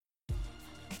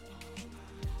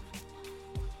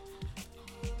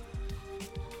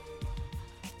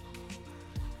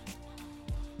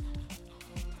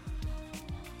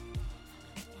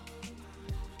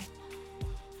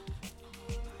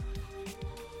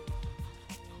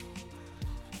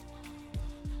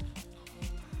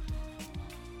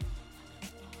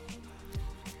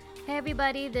Hey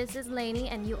everybody, this is Lainey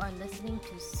and you are listening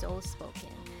to Soul Spoken.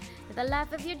 The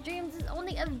life of your dreams is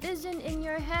only a vision in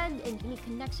your head and you need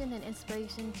connection and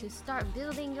inspiration to start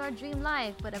building your dream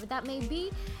life. Whatever that may be,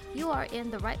 you are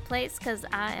in the right place because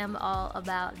I am all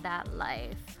about that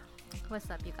life. What's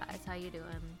up, you guys? How you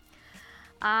doing?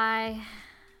 I'm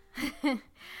doing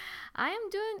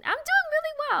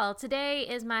really well. Today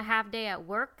is my half day at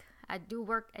work. I do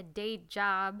work a day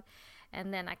job.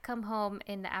 And then I come home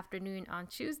in the afternoon on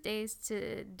Tuesdays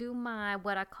to do my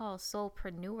what I call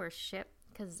soulpreneurship,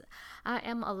 because I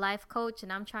am a life coach and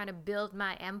I'm trying to build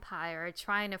my empire,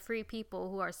 trying to free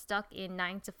people who are stuck in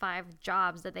 9-to-5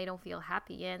 jobs that they don't feel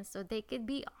happy in so they could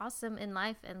be awesome in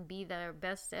life and be their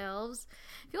best selves.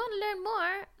 If you want to learn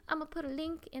more, I'm going to put a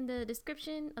link in the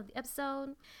description of the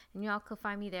episode and y'all can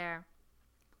find me there.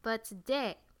 But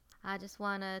today, I just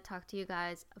want to talk to you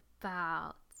guys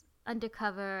about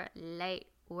undercover light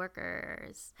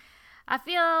workers. I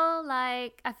feel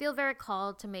very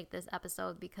called to make this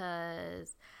episode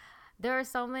because there are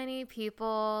so many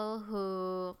people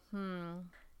who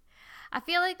I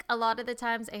feel like a lot of the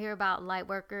times I hear about light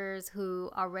workers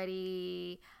who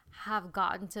already have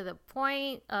gotten to the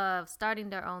point of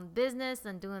starting their own business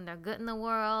and doing their good in the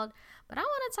world. But I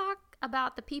want to talk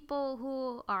about the people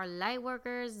who are light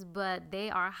workers, but they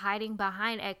are hiding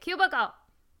behind a cubicle.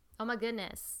 Oh my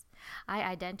goodness. I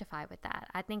identify with that.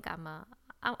 I think I don't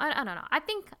know. I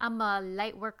think I'm a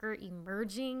light worker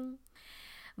emerging.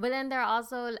 But then there are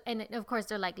also, and of course,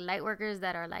 they're like light workers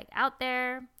that are like out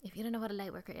there. If you don't know what a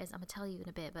light worker is, I'm going to tell you in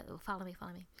a bit, but follow me.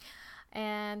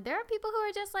 And there are people who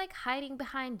are just like hiding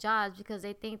behind jobs because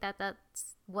they think that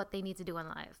that's what they need to do in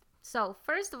life. So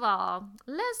first of all,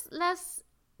 let's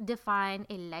define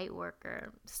a light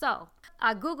worker. So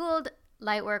I Googled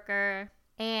light worker.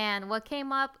 And what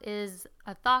came up is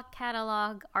a Thought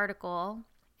Catalog article.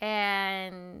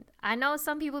 And I know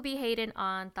some people be hating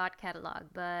on Thought Catalog,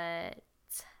 but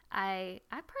I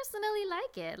personally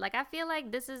like it. Like, I feel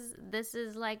like this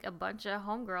is like a bunch of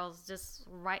homegirls just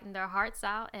writing their hearts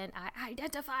out, and I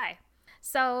identify.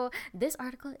 So this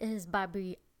article is by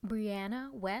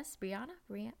Brianna West. Brianna?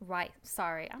 Right.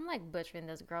 Sorry. I'm like butchering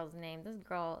this girl's name. This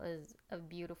girl is a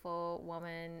beautiful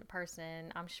woman,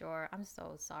 person, I'm sure. I'm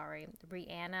so sorry.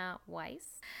 Brianna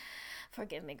Weiss.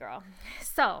 Forgive me, girl.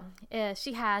 So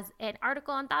she has an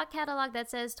article on Thought Catalog that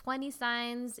says 20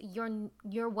 signs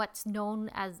you're what's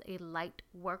known as a light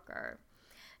worker.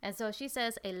 And so she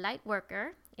says a light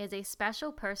worker is a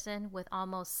special person with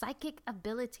almost psychic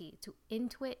ability to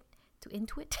intuit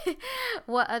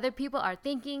what other people are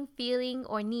thinking, feeling,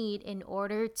 or need in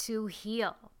order to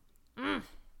heal.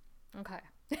 Okay.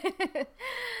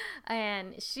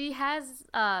 And she has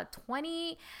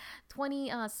 20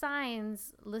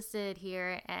 signs listed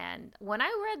here. And when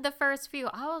I read the first few,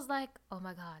 I was like, oh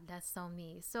my God, that's so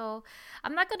me. So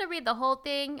I'm not going to read the whole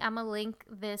thing. I'm going to link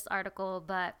this article,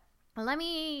 but let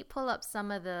me pull up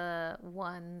some of the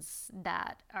ones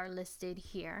that are listed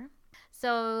here.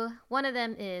 So one of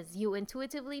them is you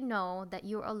intuitively know that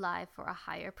you're alive for a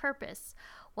higher purpose,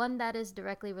 one that is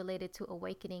directly related to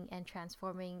awakening and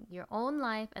transforming your own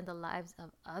life and the lives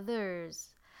of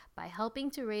others by helping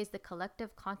to raise the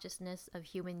collective consciousness of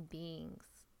human beings.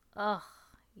 Ugh,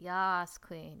 yes,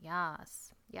 queen,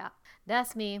 yes. Yeah,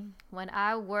 that's me. When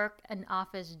I work an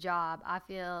office job, I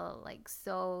feel like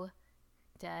so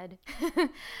dead.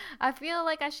 I feel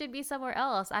like I should be somewhere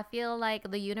else. I feel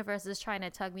like the universe is trying to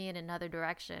tug me in another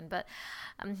direction. But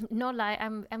no lie,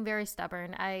 I'm very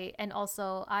stubborn. I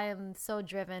am so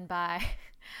driven by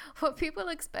what people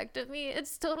expect of me.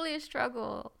 It's totally a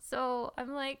struggle. So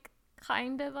I'm like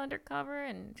kind of undercover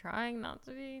and trying not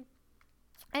to be.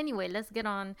 Anyway, let's get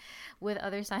on with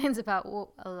other signs about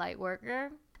a light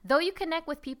worker. Though you connect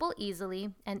with people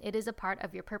easily and it is a part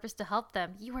of your purpose to help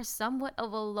them, you are somewhat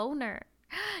of a loner.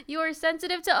 You are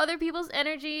sensitive to other people's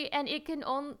energy and can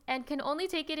only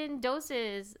take it in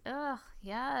doses. Ugh,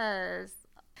 yes.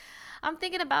 I'm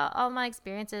thinking about all my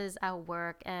experiences at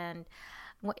work, and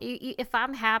if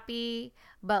I'm happy,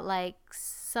 but like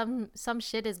some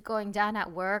shit is going down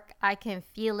at work, I can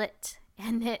feel it,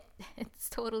 and it's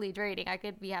totally draining. I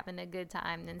could be having a good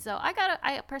time, and so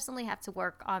I personally have to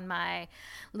work on my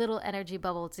little energy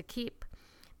bubble to keep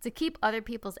other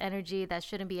people's energy that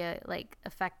shouldn't be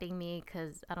affecting me,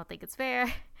 because I don't think it's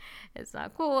fair. It's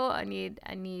not cool. I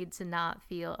need to not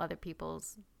feel other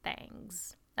people's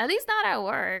things. At least not at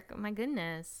work. Oh my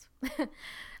goodness.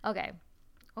 Okay.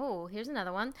 Oh, here's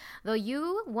another one. Though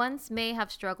you once may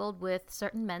have struggled with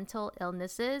certain mental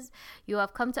illnesses, you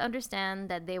have come to understand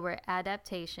that they were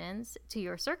adaptations to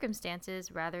your circumstances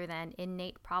rather than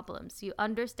innate problems. You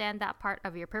understand that part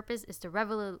of your purpose is to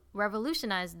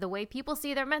revolutionize the way people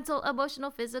see their mental,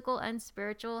 emotional, physical, and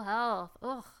spiritual health.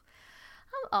 Ugh.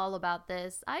 I'm all about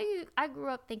this. I grew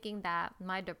up thinking that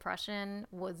my depression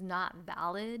was not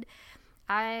valid.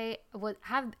 I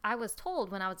was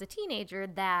told when I was a teenager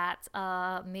that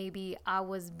maybe I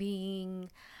was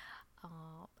being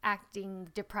acting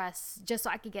depressed just so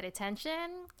I could get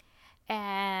attention.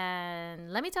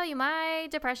 And let me tell you, my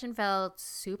depression felt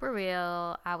super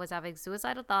real. I was having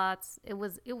suicidal thoughts. It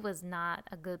was not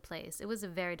a good place. It was a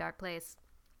very dark place.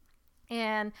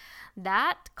 And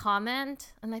that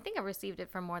comment, and I think I received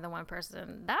it from more than one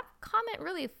person, that comment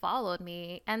really followed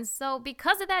me. And so,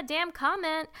 because of that damn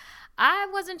comment, I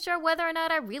wasn't sure whether or not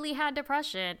I really had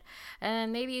depression.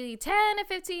 And maybe 10 to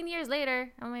 15 years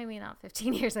later, or maybe not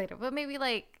 15 years later, but maybe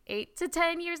like 8 to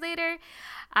 10 years later,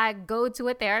 I go to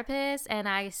a therapist and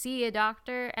I see a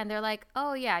doctor, and they're like,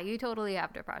 oh, yeah, you totally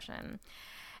have depression.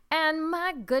 And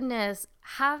my goodness,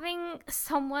 having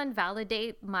someone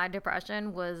validate my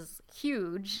depression was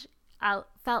huge. I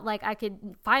felt like I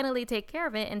could finally take care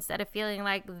of it instead of feeling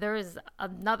like there's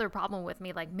another problem with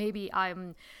me. Like maybe I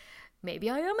am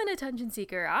an attention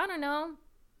seeker. I don't know.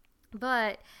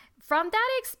 But from that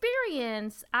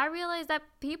experience, I realized that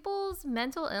people's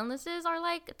mental illnesses are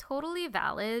like totally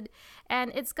valid,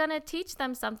 and it's gonna teach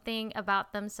them something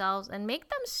about themselves and make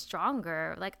them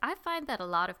stronger. Like, I find that a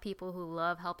lot of people who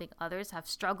love helping others have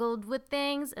struggled with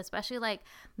things, especially like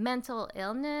mental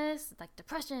illness, like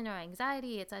depression or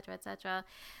anxiety, etc., etc.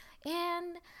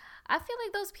 And I feel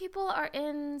like those people are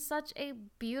in such a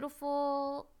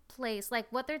beautiful place. Like,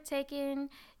 what they're taking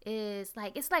is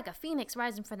like, it's like a phoenix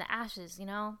rising from the ashes, you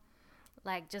know?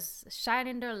 Like, just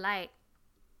shining their light,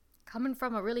 coming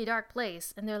from a really dark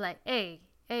place. And they're like, hey,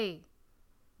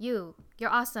 you're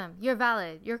awesome. You're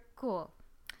valid. You're cool.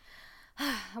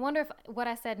 I wonder if what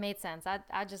I said made sense.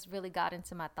 I just really got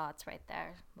into my thoughts right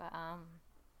there. But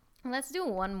let's do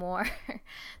one more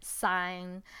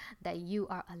sign that you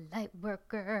are a light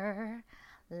worker.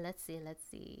 Let's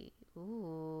see.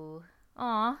 Ooh.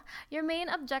 Aw, your main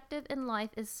objective in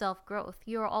life is self-growth.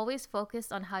 You are always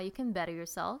focused on how you can better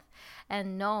yourself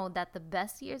and know that the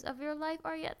best years of your life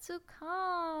are yet to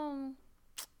come.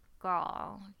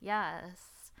 Girl,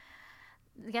 yes.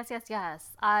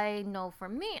 Yes. I know for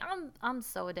me, I'm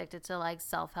so addicted to like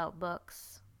self-help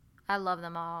books. I love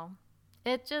them all.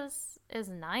 It just is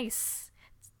nice.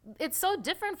 It's so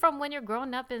different from when you're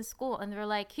growing up in school and they're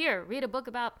like, here, read a book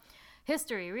about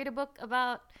history, read a book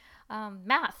about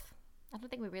math. I don't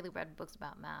think we really read books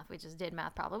about math. We just did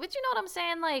math probably. But you know what I'm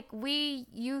saying? Like, we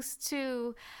used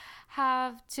to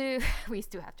have to,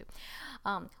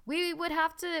 we would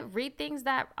have to read things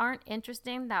that aren't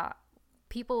interesting, that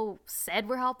people said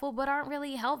were helpful, but aren't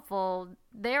really helpful.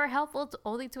 They're helpful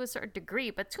only to a certain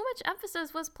degree, but too much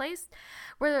emphasis was placed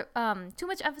where, you know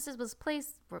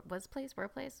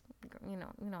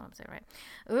what I'm saying, right?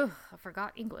 Ugh, I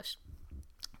forgot English.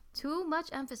 Too much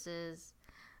emphasis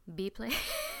be placed.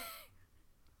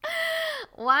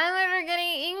 Why am I forgetting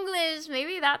English?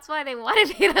 Maybe that's why they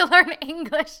wanted me to learn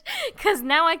English, because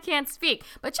now I can't speak.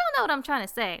 But y'all know what I'm trying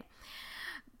to say.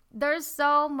 There's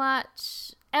so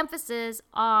much emphasis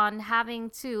on having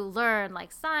to learn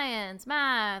like science,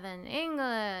 math, and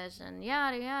English, and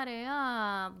yada, yada,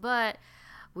 yada. But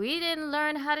we didn't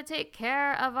learn how to take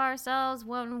care of ourselves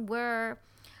when we're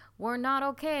not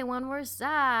okay, when we're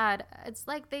sad. It's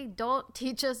like they don't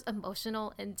teach us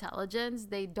emotional intelligence.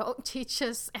 They don't teach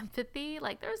us empathy.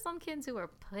 Like, there's some kids who are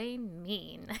plain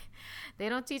mean. They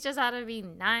don't teach us how to be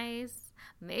nice.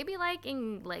 Maybe like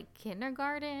in like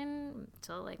kindergarten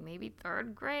till like maybe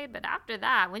third grade. But after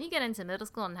that, when you get into middle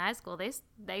school and high school,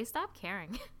 they stop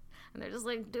caring. And they're just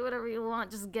like, do whatever you want.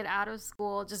 Just get out of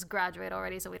school. Just graduate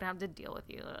already so we don't have to deal with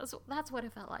you. That's what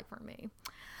it felt like for me.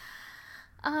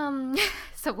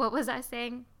 So what was I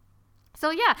saying? So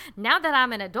yeah, now that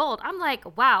I'm an adult, I'm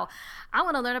like, wow, I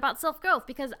want to learn about self-growth,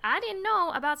 because I didn't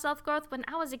know about self-growth when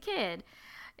I was a kid.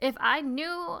 If I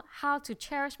knew how to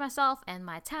cherish myself and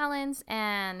my talents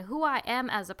and who I am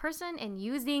as a person and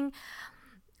using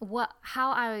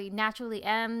how I naturally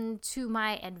am to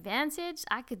my advantage,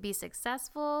 I could be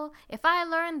successful. If I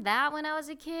learned that when I was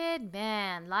a kid,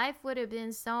 man, life would have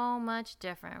been so much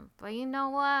different. But you know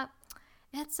what?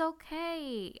 It's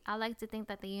okay. I like to think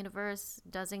that the universe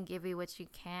doesn't give you what you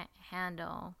can't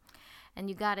handle. And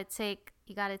you gotta take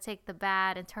the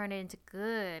bad and turn it into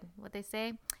good. What they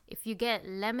say? If you get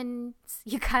lemons,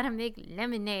 you gotta make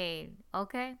lemonade.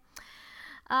 Okay?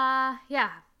 Yeah.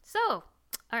 So,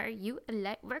 are you a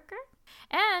light worker?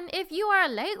 And if you are a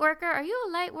light worker, are you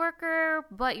a light worker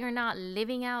but you're not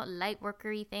living out light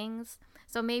workery things?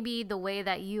 So maybe the way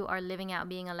that you are living out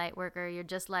being a light worker, you're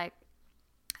just like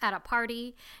at a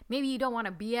party. Maybe you don't want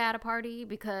to be at a party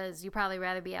because you probably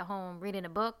rather be at home reading a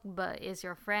book, but it's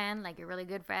your friend, like your really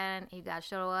good friend, you guys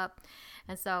show up.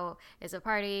 And so it's a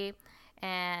party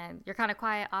and you're kind of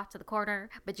quiet off to the corner,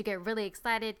 but you get really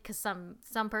excited because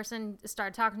some person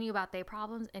started talking to you about their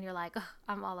problems, and you're like, oh,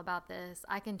 I'm all about this.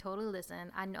 I can totally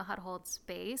listen. I know how to hold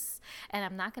space, and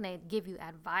I'm not gonna give you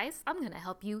advice. I'm gonna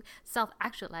help you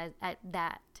self-actualize at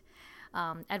that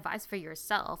advice for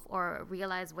yourself or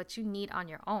realize what you need on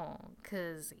your own.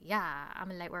 Because yeah,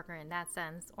 I'm a light worker in that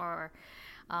sense. Or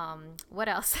what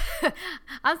else?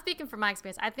 I'm speaking from my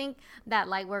experience. I think that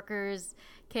light workers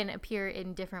can appear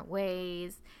in different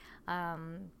ways.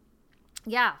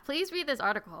 Yeah, please read this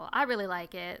article. I really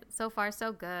like it. So far,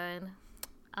 so good.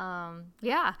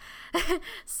 Yeah.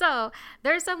 So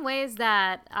there's some ways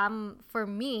that for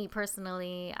me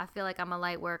personally, I feel like I'm a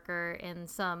light worker in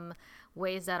some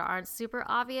ways that aren't super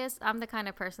obvious. I'm the kind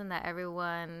of person that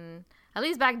everyone, at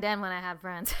least back then when I had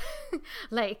friends,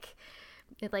 like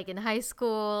in high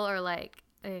school or like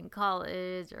in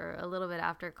college or a little bit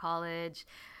after college,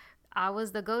 I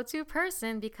was the go-to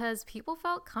person because people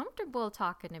felt comfortable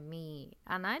talking to me,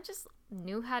 and I just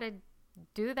knew how to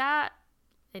do that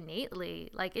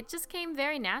innately. Like it just came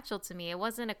very natural to me. It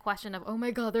wasn't a question of, oh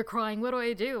my god, they're crying, what do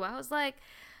I do? I was like,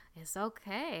 it's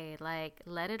okay, like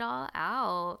let it all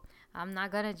out. I'm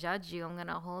not gonna judge you. I'm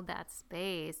gonna hold that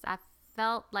space. I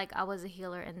felt like I was a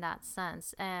healer in that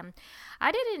sense, and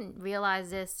I didn't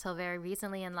realize this till very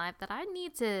recently in life that I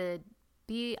need to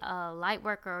be a light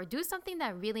worker or do something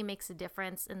that really makes a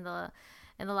difference in the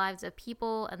lives of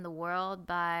people and the world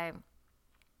by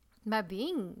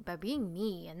being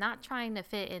me and not trying to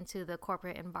fit into the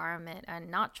corporate environment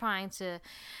and not trying to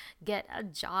get a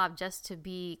job just to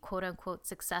be quote unquote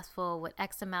successful with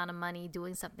X amount of money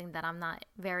doing something that I'm not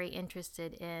very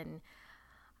interested in.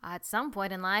 At some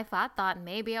point in life, I thought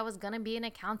maybe I was going to be an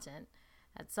accountant.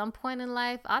 At some point in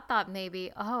life, I thought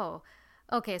maybe,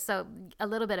 okay, so a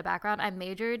little bit of background. I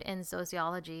majored in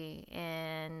sociology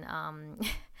in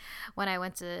when I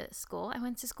went to school. I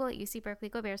went to school at UC Berkeley,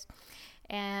 go Bears.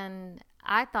 And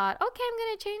I thought, okay, I'm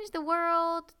going to change the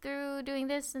world through doing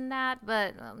this and that.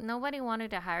 But nobody wanted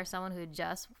to hire someone who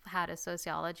just had a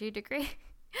sociology degree.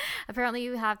 Apparently,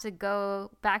 you have to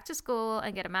go back to school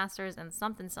and get a master's in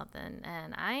something.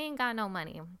 And I ain't got no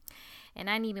money. And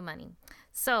I needed money.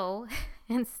 So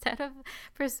instead of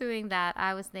pursuing that,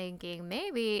 I was thinking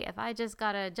maybe if I just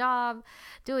got a job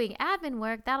doing admin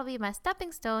work, that'll be my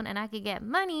stepping stone and I could get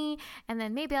money. And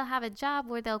then maybe I'll have a job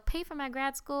where they'll pay for my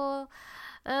grad school.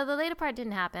 The later part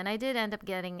didn't happen. I did end up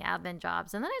getting admin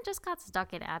jobs. And then I just got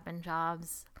stuck in admin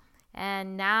jobs.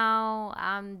 And now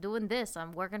I'm doing this.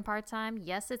 I'm working part-time.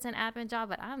 Yes, it's an admin job,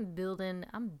 but I'm building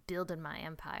my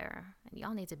empire. And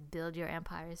y'all need to build your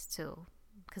empires too.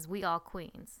 Because we all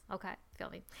queens. Okay, feel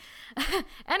me.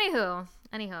 Anywho,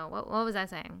 what was I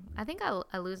saying? I think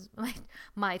I lose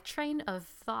my train of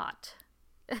thought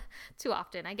too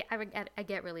often. I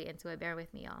get really into it. Bear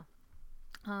with me,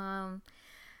 y'all.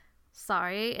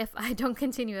 Sorry if I don't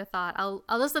continue a thought. I'll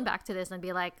listen back to this and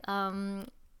be like,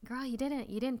 girl, you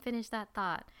didn't finish that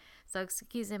thought. So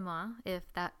excusez-moi if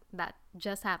that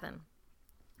just happened.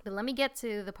 But let me get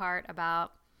to the part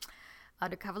about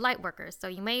undercover light workers. So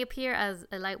you may appear as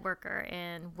a light worker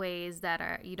in ways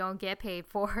that you don't get paid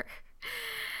for.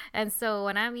 And so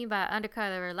what I mean by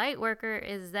undercover light worker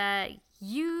is that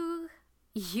you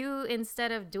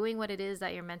instead of doing what it is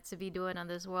that you're meant to be doing on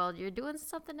this world, you're doing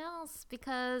something else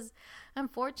because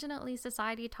unfortunately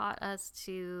society taught us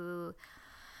to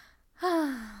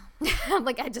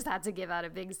like I just had to give out a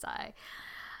big sigh.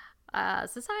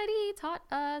 Society taught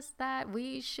us that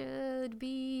we should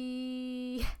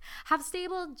have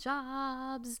stable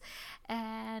jobs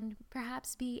and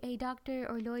perhaps be a doctor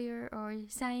or lawyer or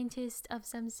scientist of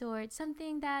some sort,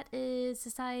 something that is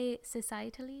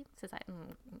societally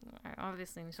I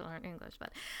obviously need to learn English,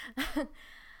 but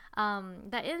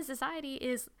that in society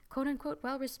is quote unquote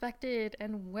well respected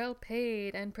and well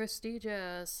paid and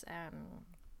prestigious. And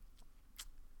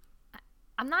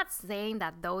I'm not saying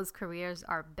that those careers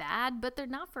are bad, but they're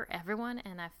not for everyone.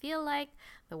 And I feel like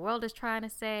the world is trying to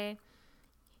say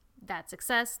that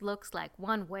success looks like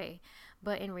one way.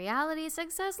 But in reality,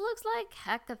 success looks like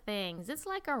heck of things. It's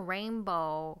like a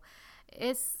rainbow.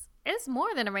 It's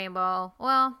more than a rainbow.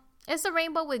 Well, It's a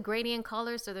rainbow with gradient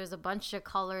colors, so there's a bunch of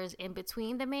colors in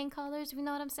between the main colors, if you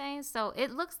know what I'm saying? So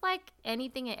it looks like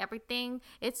anything and everything.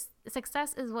 It's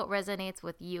success is what resonates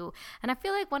with you. And I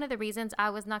feel like one of the reasons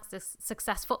I was not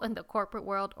successful in the corporate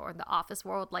world or in the office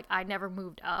world, like I never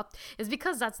moved up, is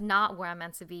because that's not where I'm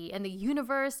meant to be. And the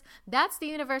universe, that's the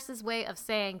universe's way of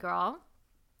saying, girl,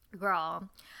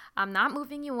 I'm not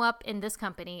moving you up in this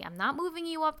company. I'm not moving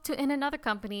you up to in another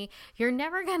company. You're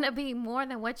never going to be more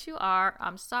than what you are.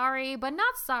 I'm sorry, but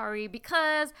not sorry,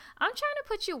 because I'm trying to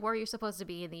put you where you're supposed to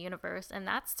be in the universe. And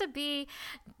that's to be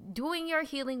doing your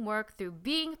healing work through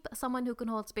being someone who can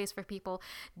hold space for people,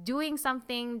 doing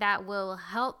something that will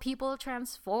help people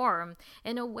transform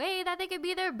in a way that they can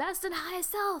be their best and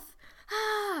highest self.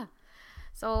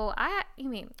 So I'm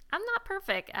not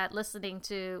perfect at listening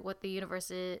to what the universe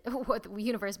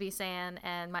be saying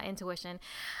and my intuition.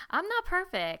 I'm not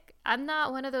perfect. I'm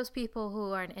not one of those people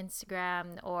who are on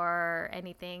Instagram or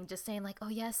anything just saying like, oh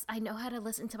yes, I know how to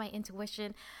listen to my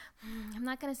intuition. I'm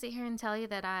not gonna sit here and tell you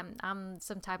that I'm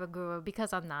some type of guru,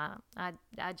 because I'm not. I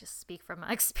just speak from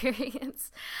my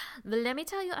experience. But let me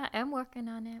tell you, I am working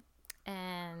on it.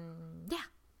 And yeah.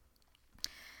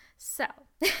 So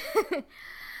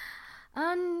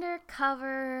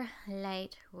undercover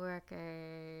light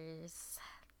workers.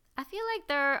 I feel like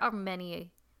there are many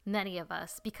of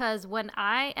us, because when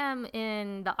I am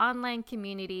in the online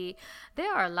community,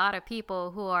 there are a lot of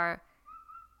people who are,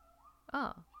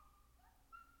 oh,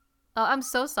 I'm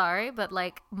so sorry, but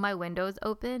like my window's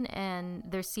open and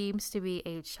there seems to be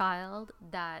a child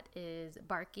that is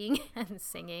barking and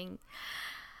singing.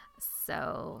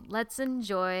 So let's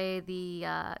enjoy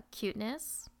the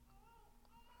cuteness.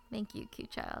 Thank you,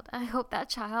 cute child. I hope that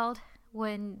child,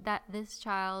 this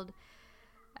child,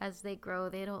 as they grow,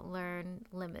 they don't learn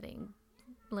limiting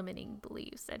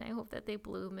beliefs, and I hope that they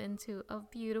bloom into a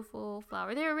beautiful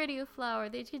flower. They're already a flower.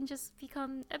 They can just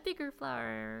become a bigger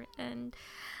flower and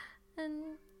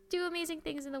do amazing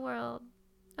things in the world.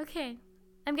 Okay,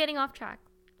 I'm getting off track,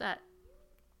 but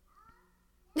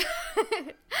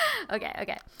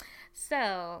okay.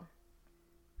 So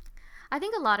I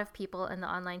think a lot of people in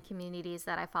the online communities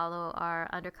that I follow are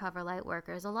undercover light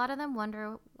workers. A lot of them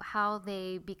wonder how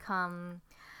they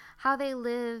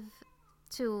live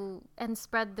to and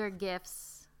spread their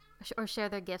gifts or share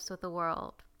their gifts with the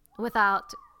world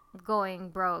without going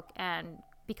broke and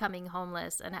becoming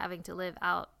homeless and having to live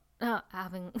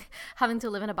having to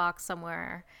live in a box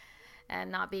somewhere and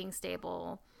not being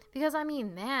stable. Because I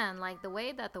mean, man, like the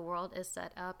way that the world is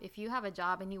set up, if you have a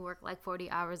job and you work like 40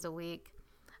 hours a week,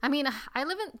 I mean, I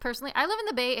live in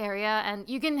the Bay Area, and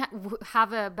you can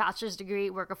have a bachelor's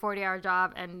degree, work a 40-hour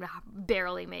job, and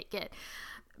barely make it.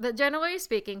 But generally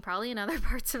speaking, probably in other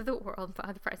parts of the world,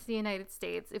 other parts of the United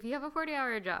States, if you have a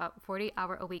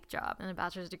 40-hour a week job and a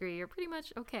bachelor's degree, you're pretty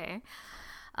much okay.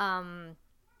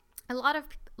 A lot of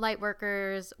light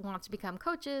workers want to become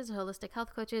coaches, holistic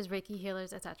health coaches, Reiki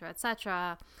healers, etc.,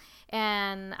 etc.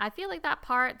 And I feel like that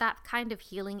kind of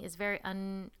healing is very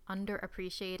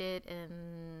underappreciated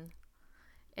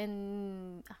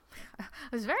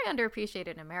it's very underappreciated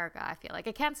in America. I feel like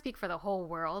I can't speak for the whole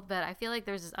world, but I feel like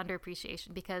there's this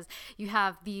underappreciation because you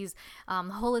have these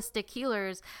holistic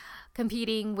healers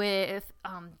competing with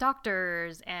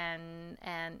doctors and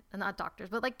not doctors,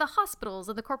 but like the hospitals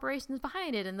and the corporations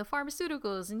behind it and the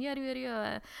pharmaceuticals and yada yada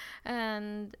yada,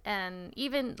 and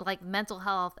even like mental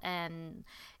health and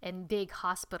big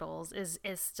hospitals is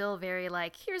still very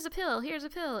like here's a pill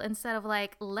instead of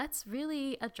like let's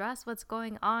really address what's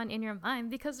going on in your mind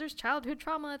because there's childhood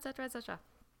trauma, etc., etc.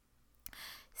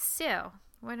 So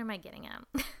what am I getting at?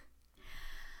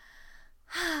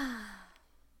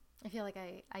 I feel like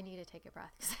I need to take a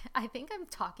breath because I think I'm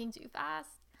talking too fast.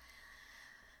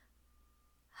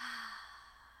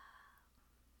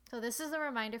 So this is a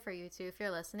reminder for you too, if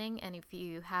you're listening and if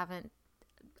you haven't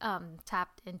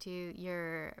tapped into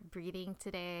your breathing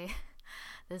today,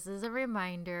 this is a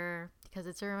reminder because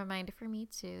it's a reminder for me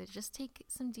too. Just take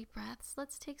some deep breaths.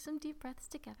 Let's take some deep breaths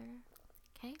together.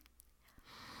 Okay?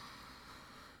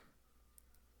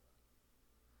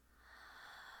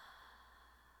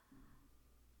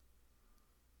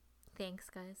 Thanks,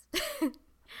 guys.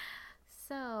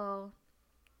 So,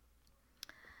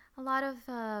 a lot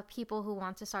of people who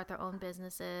want to start their own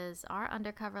businesses are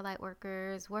undercover light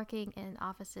workers working in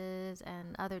offices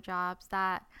and other jobs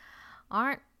that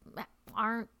aren't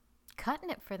cutting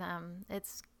it for them.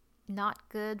 It's not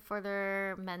good for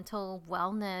their mental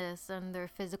wellness and their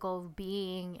physical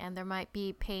being, and there might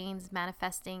be pains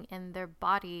manifesting in their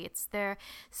body. It's their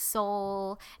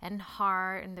soul and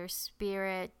heart and their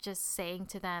spirit just saying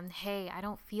to them, hey, I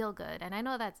don't feel good. And I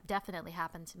know that's definitely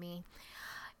happened to me.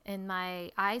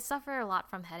 I suffer a lot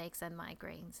from headaches and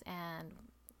migraines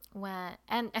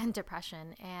and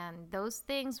depression, and those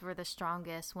things were the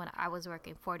strongest when I was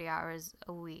working 40 hours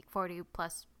a week, 40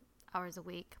 plus hours a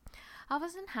week. I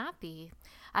wasn't happy.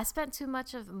 I spent too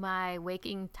much of my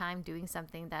waking time doing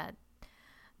something that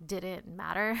didn't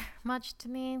matter much to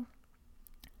me.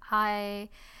 And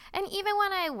even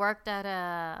when I worked at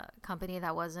a company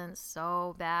that wasn't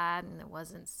so bad and it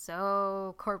wasn't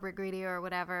so corporate greedy or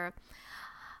whatever,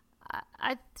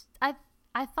 I I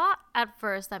I thought at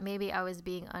first that maybe I was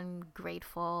being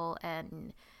ungrateful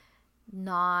and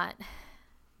not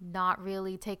not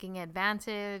really taking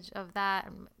advantage of that.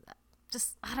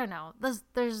 Just, I don't know.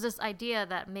 There's this idea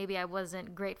that maybe I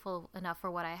wasn't grateful enough for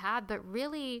what I had, but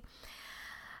really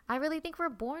I really think we're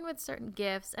born with certain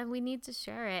gifts and we need to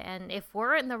share it. And if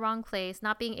we're in the wrong place,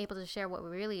 not being able to share what we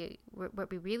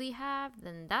really have,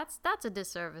 then that's a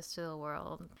disservice to the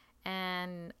world.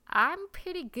 And I'm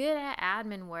pretty good at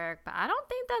admin work, but I don't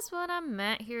think that's what I'm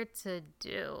meant here to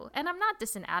do. And I'm not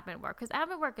dissing admin work, because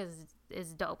admin work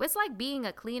is dope. It's like being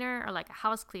a cleaner or like a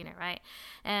house cleaner, right?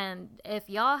 And if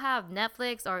y'all have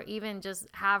Netflix or even just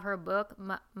have her book,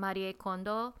 Marie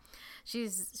Kondo,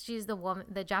 she's the woman,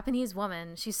 the Japanese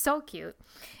woman. She's so cute,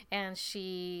 and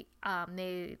she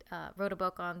wrote a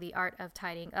book on the art of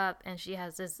tidying up, and she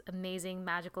has this amazing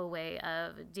magical way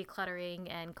of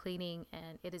decluttering and cleaning,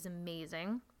 and it is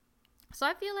amazing. So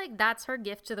I feel like that's her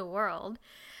gift to the world.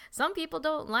 Some people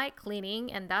don't like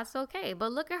cleaning, and that's okay.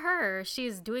 But look at her.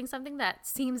 She's doing something that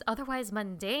seems otherwise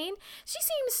mundane. She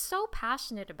seems so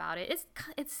passionate about it.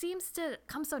 It seems to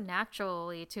come so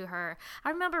naturally to her. I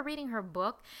remember reading her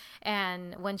book,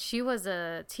 and when she was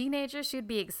a teenager, she'd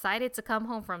be excited to come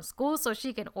home from school so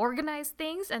she can organize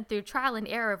things. And through trial and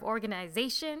error of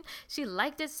organization, she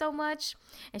liked it so much,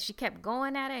 and she kept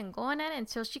going at it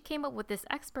until she came up with this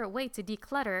expert way to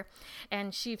declutter.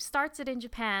 And she starts it in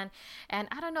Japan, and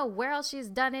I don't know where else she's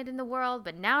done it in the world,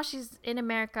 but now she's in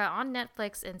America on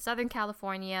Netflix in Southern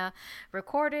California,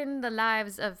 recording the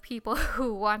lives of people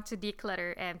who want to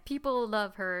declutter, and people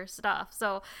love her stuff.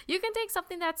 So you can take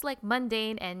something that's like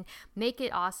mundane and make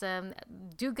it awesome,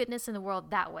 do goodness in the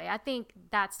world that way. I think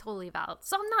that's totally valid.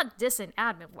 So I'm not dissing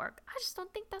admin work. I just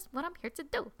don't think that's what I'm here to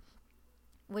do,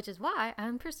 which is why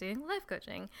I'm pursuing life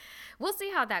coaching. We'll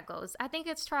see how that goes. I think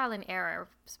it's trial and error.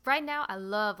 Right now, I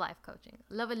love life coaching.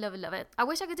 Love it, love it, love it. I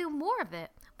wish I could do more of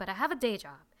it, but I have a day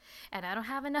job and I don't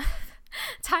have enough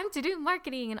time to do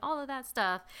marketing and all of that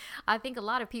stuff. I think a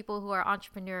lot of people who are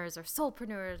entrepreneurs or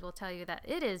soulpreneurs will tell you that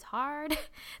it is hard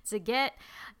to get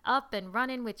up and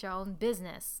running with your own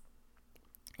business.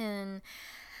 And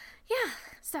yeah,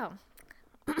 so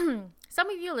some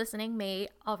of you listening may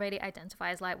already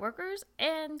identify as light workers,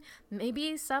 and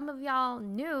maybe some of y'all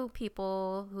new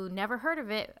people who never heard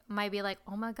of it might be like,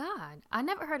 oh my God, I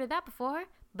never heard of that before.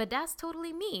 But that's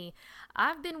totally me.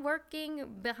 I've been working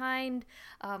behind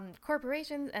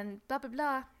corporations and blah, blah,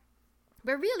 blah.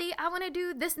 But really, I want to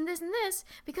do this and this and this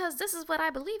because this is what I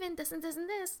believe in, this and this and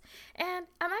this. And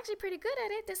I'm actually pretty good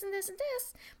at it, this and this and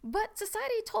this. But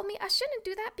society told me I shouldn't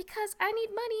do that because I need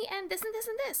money and this and this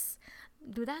and this.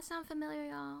 Do that sound familiar,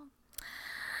 y'all?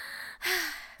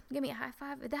 Give me a high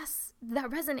five.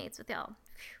 That resonates with y'all.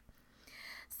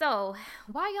 So,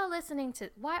 why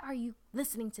are you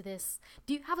listening to this?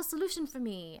 Do you have a solution for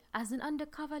me as an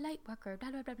undercover light worker?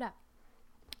 Blah, blah, blah, blah.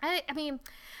 I mean,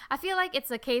 I feel like it's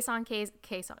a case by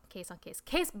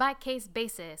case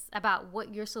basis about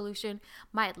what your solution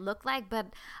might look like. But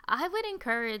I would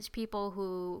encourage people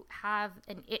who have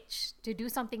an itch to do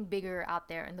something bigger out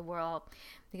there in the world,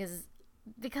 because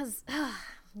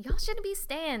y'all shouldn't be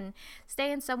staying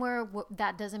somewhere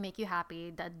that doesn't make you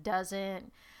happy,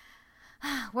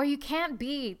 where you can't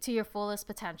be to your fullest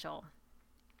potential.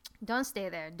 Don't stay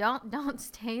there. Don't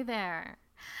stay there.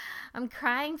 I'm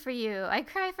crying for you. I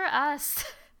cry for us.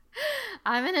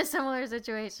 I'm in a similar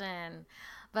situation.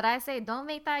 But I say, don't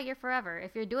make that your forever.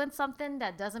 If you're doing something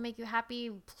that doesn't make you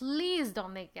happy, please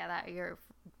don't make that your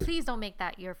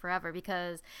forever,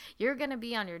 because you're going to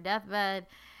be on your deathbed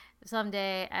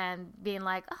someday and being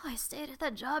like, oh, I stayed at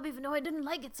that job even though I didn't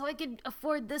like it so I could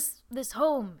afford this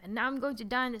home, and now I'm going to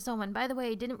die in this home, and by the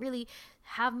way, I didn't really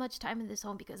have much time in this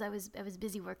home because I was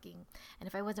busy working, and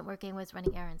if I wasn't working, I was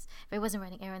running errands. If I wasn't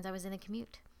running errands, I was in a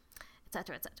commute,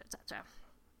 etc., etc., etc.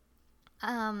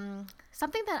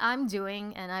 Something that I'm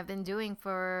doing, and I've been doing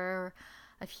for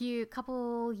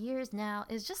couple years now,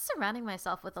 is just surrounding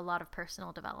myself with a lot of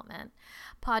personal development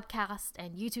podcasts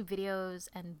and YouTube videos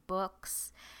and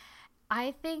books.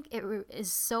 I think it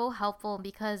is so helpful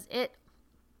because it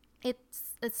it's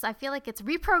I feel like it's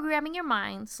reprogramming your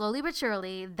mind slowly but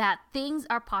surely that things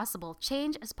are possible,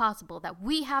 change is possible, that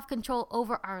we have control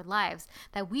over our lives,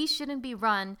 that we shouldn't be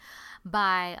run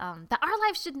by that our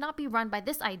lives should not be run by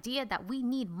this idea that we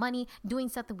need money doing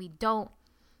something we don't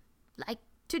like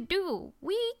to do.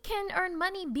 We can earn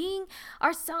money being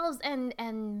ourselves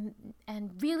and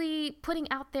really putting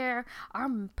out there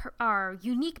our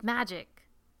unique magic,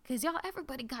 because y'all,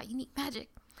 everybody got unique magic.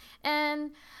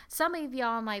 And some of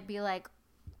y'all might be like,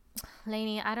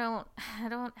 Lainey, I don't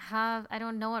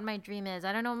know what my dream is.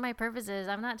 I don't know what my purpose is.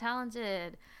 I'm not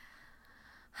talented.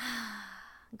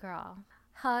 Girl,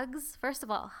 hugs. First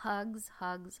of all, hugs.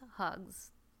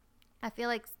 I feel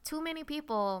like too many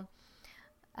people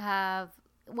have.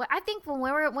 Well, I think when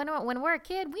we're a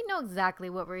kid, we know exactly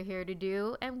what we're here to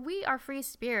do, and we are free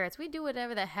spirits. We do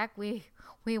whatever the heck we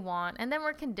want, and then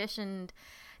we're conditioned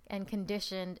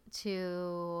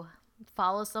to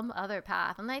follow some other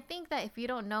path. And I think that if you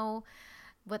don't know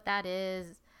what that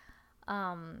is,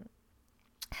 oh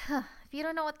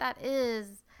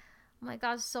my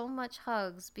gosh, so much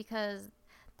hugs, because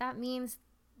that means,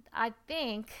 I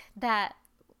think, that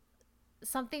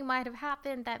something might have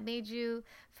happened that made you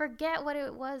forget what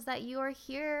it was that you are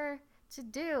here to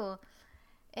do.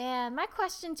 And my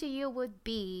question to you would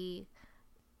be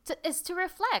is to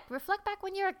reflect back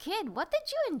when you're a kid. What did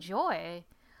you enjoy?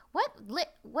 What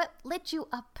lit you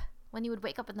up when you would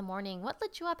wake up in the morning? What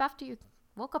lit you up after you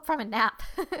woke up from a nap?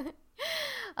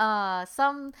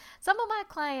 Some of my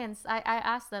clients, I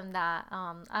asked them that.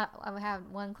 I have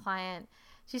one client.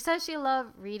 She says she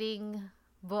loved reading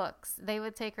books. They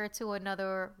would take her to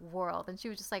another world, and she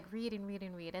was just like read.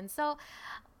 And so,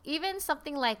 even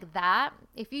something like that,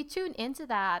 if you tune into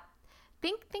that,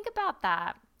 think about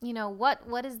that. You know,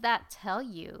 what does that tell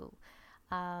you?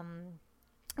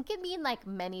 It can mean like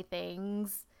many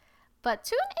things, but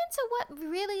tune into what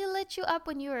really lit you up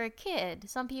when you were a kid.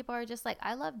 Some people are just like,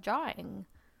 I love drawing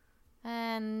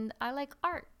and I like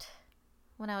art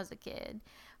when I was a kid.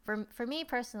 For me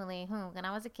personally, when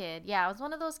I was a kid, I was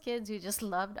one of those kids who just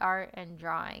loved art and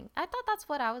drawing. I thought that's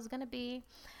what I was going to be.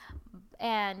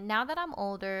 And now that I'm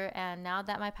older and now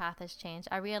that my path has changed,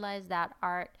 I realize that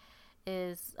art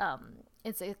is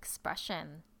it's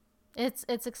expression. It's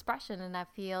expression, and I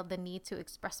feel the need to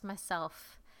express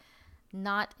myself,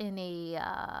 not in a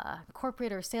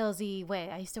corporate or salesy way.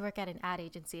 I used to work at an ad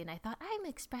agency, and I thought, I'm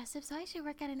expressive, so I should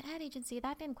work at an ad agency.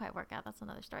 That didn't quite work out. That's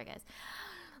another story, guys.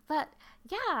 But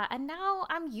yeah, and now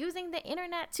I'm using the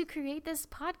internet to create this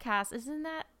podcast.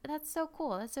 That's so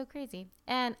cool. That's so crazy.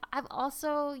 And I've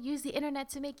also used the internet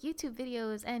to make YouTube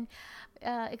videos and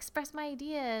express my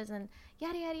ideas and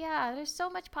yada, yada, yada. There's so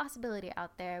much possibility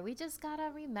out there. We just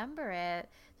gotta remember it.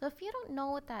 So if you don't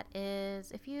know what that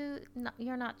is, if you're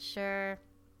not sure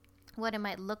what it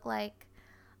might look like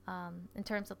in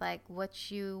terms of like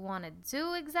what you want to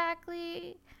do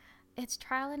exactly, it's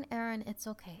trial and error, and it's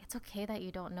okay. It's okay that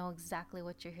you don't know exactly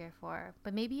what you're here for.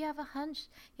 But maybe you have a hunch.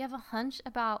 You have a hunch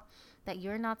about that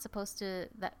you're not supposed to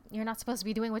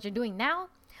be doing what you're doing now,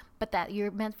 but that you're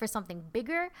meant for something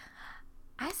bigger.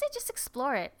 I say just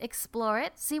explore it. Explore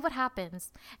it, see what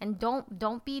happens. And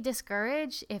don't be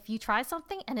discouraged if you try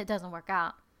something and it doesn't work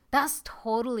out. That's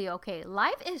totally okay.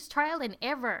 Life is trial and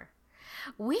error.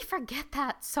 We forget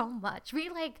that so much. We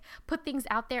like put things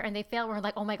out there and they fail. We're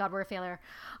like, oh my God, we're a failure.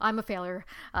 I'm a failure.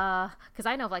 Because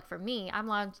I know, like for me, I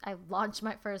launched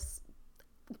my first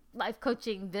life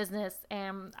coaching business,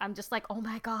 and I'm just like, oh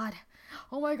my God,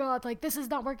 like this is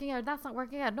not working out. That's not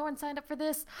working out. No one signed up for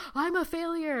this. I'm a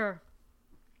failure.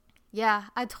 Yeah,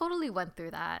 I totally went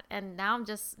through that. And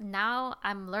now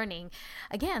I'm learning.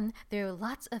 Again, there are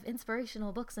lots of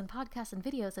inspirational books and podcasts and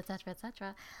videos,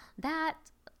 etc., that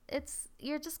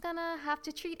you're just gonna have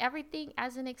to treat everything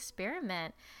as an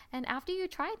experiment. And after you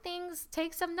try things,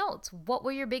 take some notes. What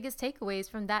were your biggest takeaways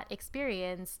from that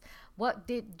experience? What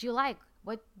did you like?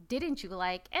 What didn't you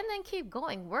like? And then keep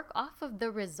going. Work off of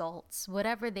the results,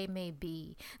 whatever they may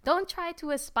be. Don't try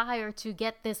to aspire to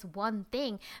get this one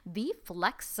thing. Be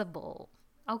flexible.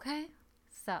 Okay?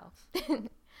 So,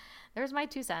 there's my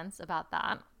 2 cents about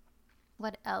that.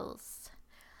 What else?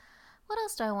 What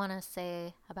else do I want to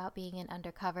say about being an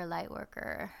undercover light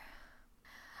worker?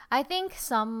 I think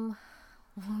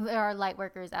there are light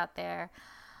workers out there.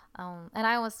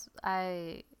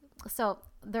 So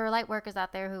there are light workers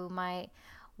out there who might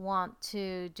want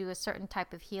to do a certain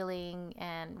type of healing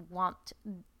and want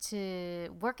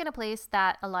to work in a place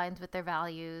that aligns with their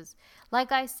values.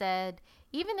 Like I said,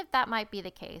 even if that might be the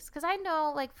case, because I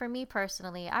know, like for me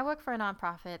personally, I work for a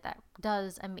nonprofit that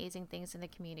does amazing things in the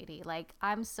community. Like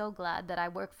I'm so glad that I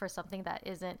work for something that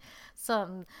isn't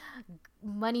some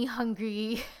money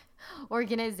hungry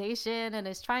organization and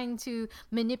is trying to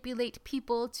manipulate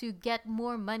people to get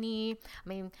more money. I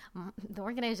mean, the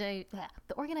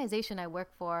organization I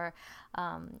work for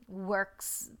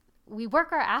we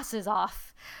work our asses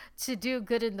off to do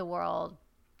good in the world.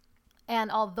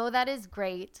 And although that is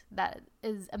great, that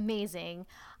is amazing,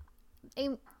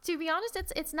 to be honest,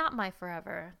 it's not my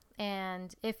forever.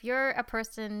 And if you're a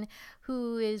person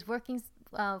who is working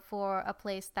for a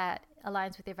place that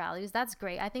aligns with your values, that's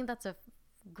great. I think that's a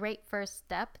great first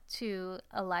step to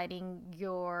aligning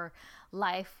your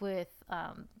life with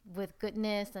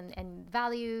goodness and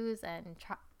values, and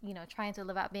trying to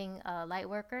live out being a light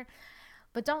worker.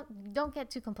 But don't get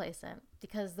too complacent,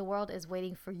 because the world is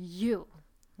waiting for you.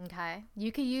 Okay,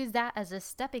 you can use that as a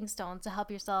stepping stone to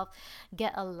help yourself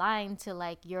get aligned to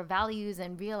like your values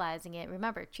and realizing it.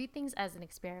 Remember, treat things as an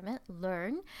experiment,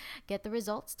 learn, get the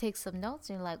results, take some notes,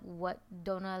 and you're like, what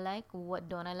don't I like? What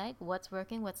don't I like? What's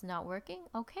working? What's not working?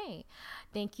 Okay,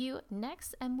 thank you.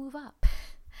 Next, and move up.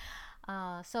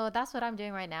 So that's what I'm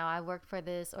doing right now. I worked for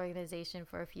this organization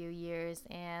for a few years,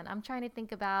 and I'm trying to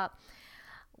think about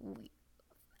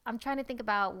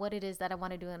what it is that I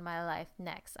want to do in my life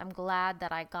next. I'm glad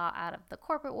that I got out of the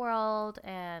corporate world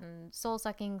and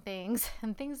soul-sucking things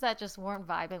and things that just weren't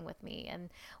vibing with me. And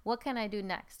what can I do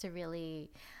next to really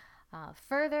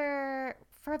further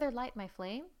light my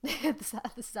flame?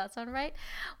 Does that sound right?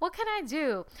 What can I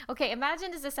do? Okay,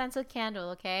 imagine this essential candle,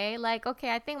 okay? Like,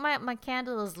 okay, I think my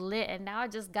candle is lit, and now I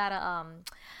just gotta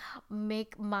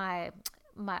make my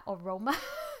aroma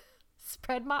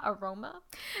spread my aroma.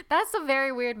 That's a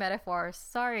very weird metaphor.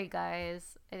 Sorry,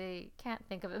 guys. I can't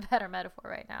think of a better metaphor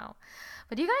right now.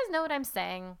 But you guys know what I'm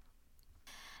saying?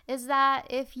 Is that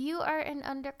if you are an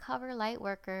undercover light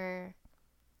worker,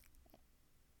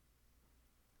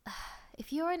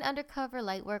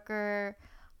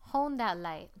 hone that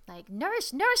light. Like,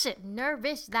 nourish it.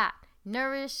 Nourish that.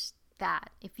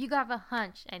 If you have a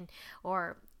hunch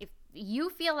or if you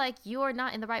feel like you are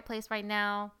not in the right place right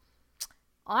now,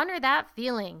 honor that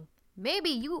feeling. Maybe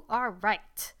you are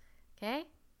right. Okay?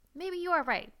 Maybe you are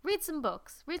right. Read some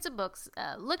books.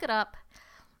 Look it up.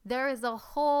 There is a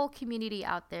whole community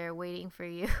out there waiting for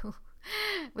you.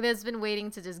 That's been waiting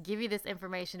to just give you this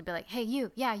information to be like, hey,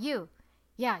 you.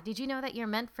 Yeah, did you know that you're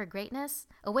meant for greatness?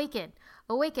 Awaken,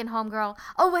 homegirl.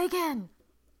 Awaken.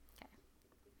 Okay.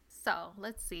 So,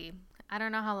 let's see. I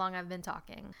don't know how long I've been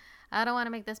talking. I don't want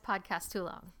to make this podcast too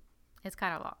long. It's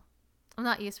kind of long. I'm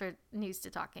not used to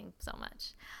talking so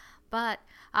much. But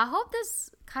I hope this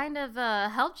kind of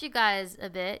helped you guys a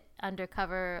bit,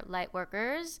 undercover light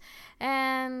workers.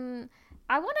 And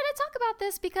I wanted to talk about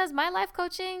this because my life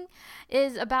coaching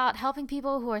is about helping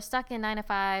people who are stuck in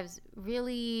 9-to-5s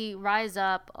really rise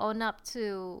up, own up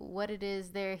to what it is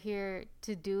they're here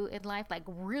to do in life, like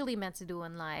really meant to do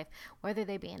in life, whether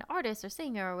they be an artist or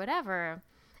singer or whatever,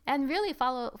 and really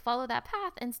follow that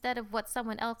path instead of what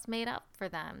someone else made up for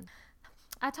them.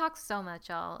 I talk so much,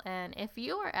 y'all, and if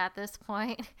you are at this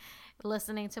point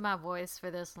listening to my voice for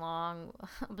this long,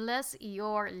 bless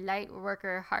your light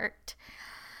worker heart.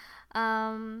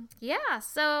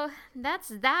 So that's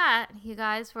that, you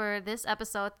guys, for this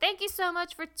episode. Thank you so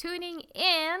much for tuning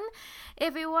in.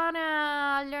 If you want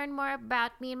to learn more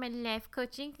about me and my life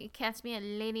coaching, you can catch me at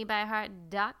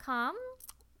ladybyheart.com.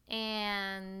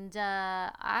 And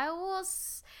I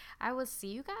will see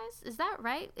you guys. Is that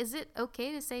right? Is it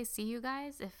okay to say see you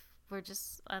guys if we're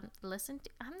just listening?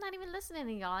 I'm not even listening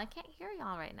to y'all. I can't hear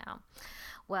y'all right now.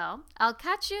 Well, I'll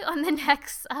catch you on the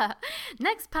next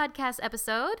podcast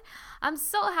episode. I'm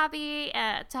so happy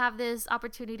to have this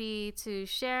opportunity to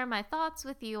share my thoughts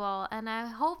with you all, and I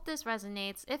hope this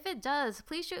resonates. If it does,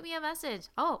 please shoot me a message.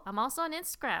 Oh, I'm also on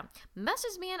Instagram.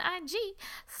 Message me on IG.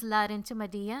 Slide into my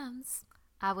DMs.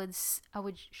 I would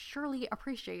surely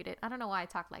appreciate it. I don't know why I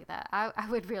talk like that. I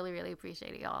would really, really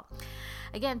appreciate it, y'all.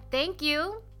 Again, thank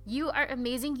you. You are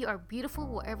amazing. You are beautiful.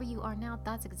 Wherever you are now,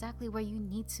 that's exactly where you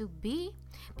need to be,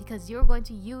 because you're going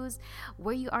to use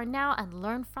where you are now and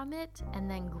learn from it and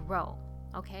then grow.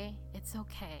 Okay? It's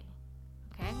okay.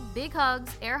 Okay? Big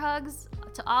hugs, air hugs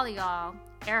to all of y'all.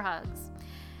 Air hugs.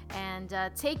 And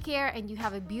take care, and you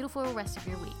have a beautiful rest of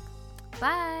your week.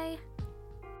 Bye.